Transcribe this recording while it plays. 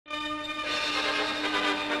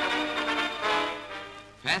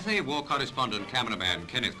Pathe war correspondent cameraman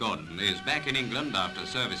Kenneth Gordon is back in England after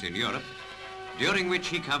service in Europe, during which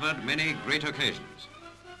he covered many great occasions.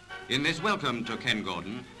 In this welcome to Ken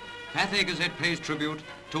Gordon, Pathe Gazette pays tribute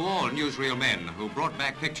to all newsreel men who brought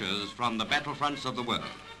back pictures from the battlefronts of the world.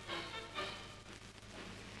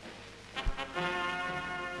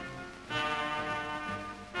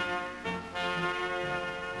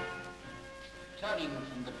 Turning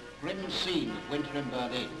from the grim scene of winter in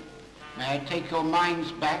Berlin, may I take your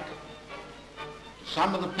minds back to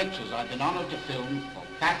some of the pictures I've been honoured to film for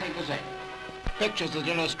Pathe Gazette. Pictures that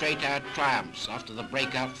illustrate our triumphs after the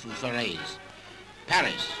breakout from forays.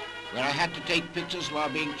 Paris, where I had to take pictures while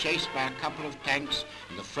being chased by a couple of tanks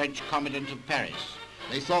and the French commandant of Paris.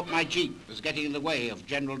 They thought my jeep was getting in the way of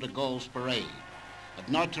General de Gaulle's parade. At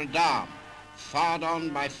Notre Dame, fired on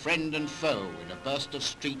by friend and foe in a burst of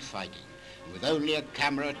street fighting, and with only a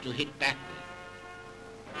camera to hit back with.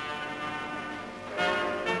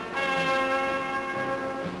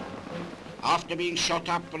 After being shot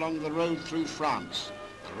up along the road through France,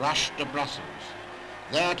 the rush to Brussels,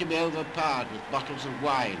 there to be overpowered with bottles of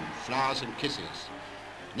wine, flowers and kisses.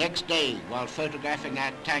 Next day, while photographing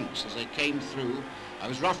our tanks as they came through, I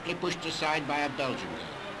was roughly pushed aside by a Belgian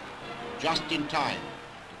girl. Just in time,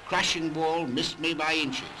 the crashing wall missed me by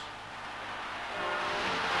inches.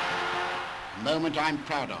 A moment I'm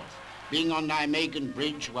proud of, being on Njimegen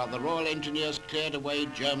Bridge while the Royal Engineers cleared away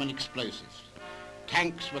German explosives.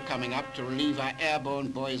 Tanks were coming up to relieve our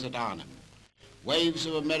airborne boys at Arnhem. Waves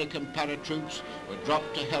of American paratroops were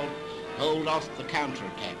dropped to help hold off the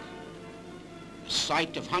counterattack. The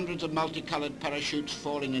sight of hundreds of multicolored parachutes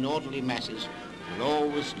falling in orderly masses will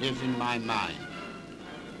always live in my mind.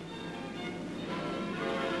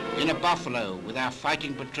 In a Buffalo with our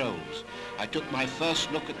fighting patrols, I took my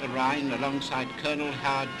first look at the Rhine alongside Colonel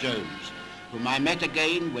Howard Jones, whom I met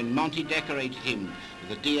again when Monty decorated him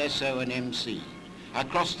with a DSO and MC. I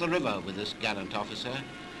crossed the river with this gallant officer.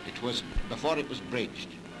 It was before it was bridged.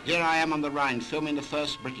 Here I am on the Rhine filming the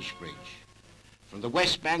first British bridge. From the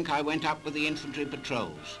West Bank I went up with the infantry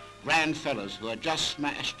patrols, grand fellows who had just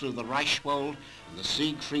smashed through the Reichswald and the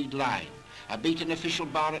Siegfried Line. I beat an official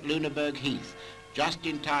bar at Lüneburg Heath, just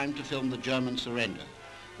in time to film the German surrender.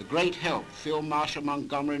 The great help Field Marshal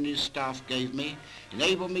Montgomery and his staff gave me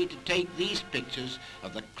enabled me to take these pictures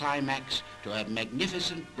of the climax to a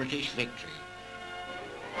magnificent British victory.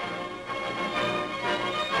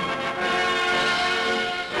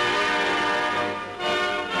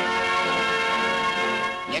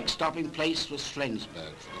 Next stopping place was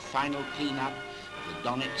Flensburg for the final clean-up of the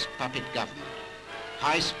Donetsk puppet government.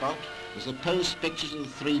 High spot was the posed pictures of the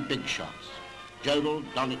three big shots, Jodl,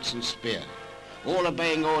 Donitz and Speer, all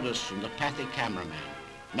obeying orders from the Pathe cameraman.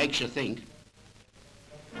 Makes you think.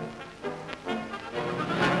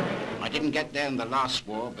 I didn't get there in the last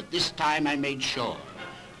war, but this time I made sure.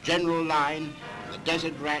 General Line and the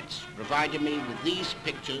Desert Rats provided me with these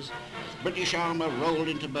pictures as British armour rolled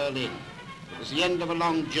into Berlin. It was the end of a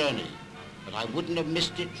long journey, but I wouldn't have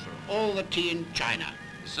missed it for all the tea in China.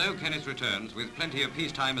 So Kenneth returns with plenty of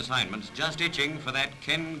peacetime assignments, just itching for that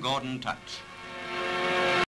Ken Gordon touch.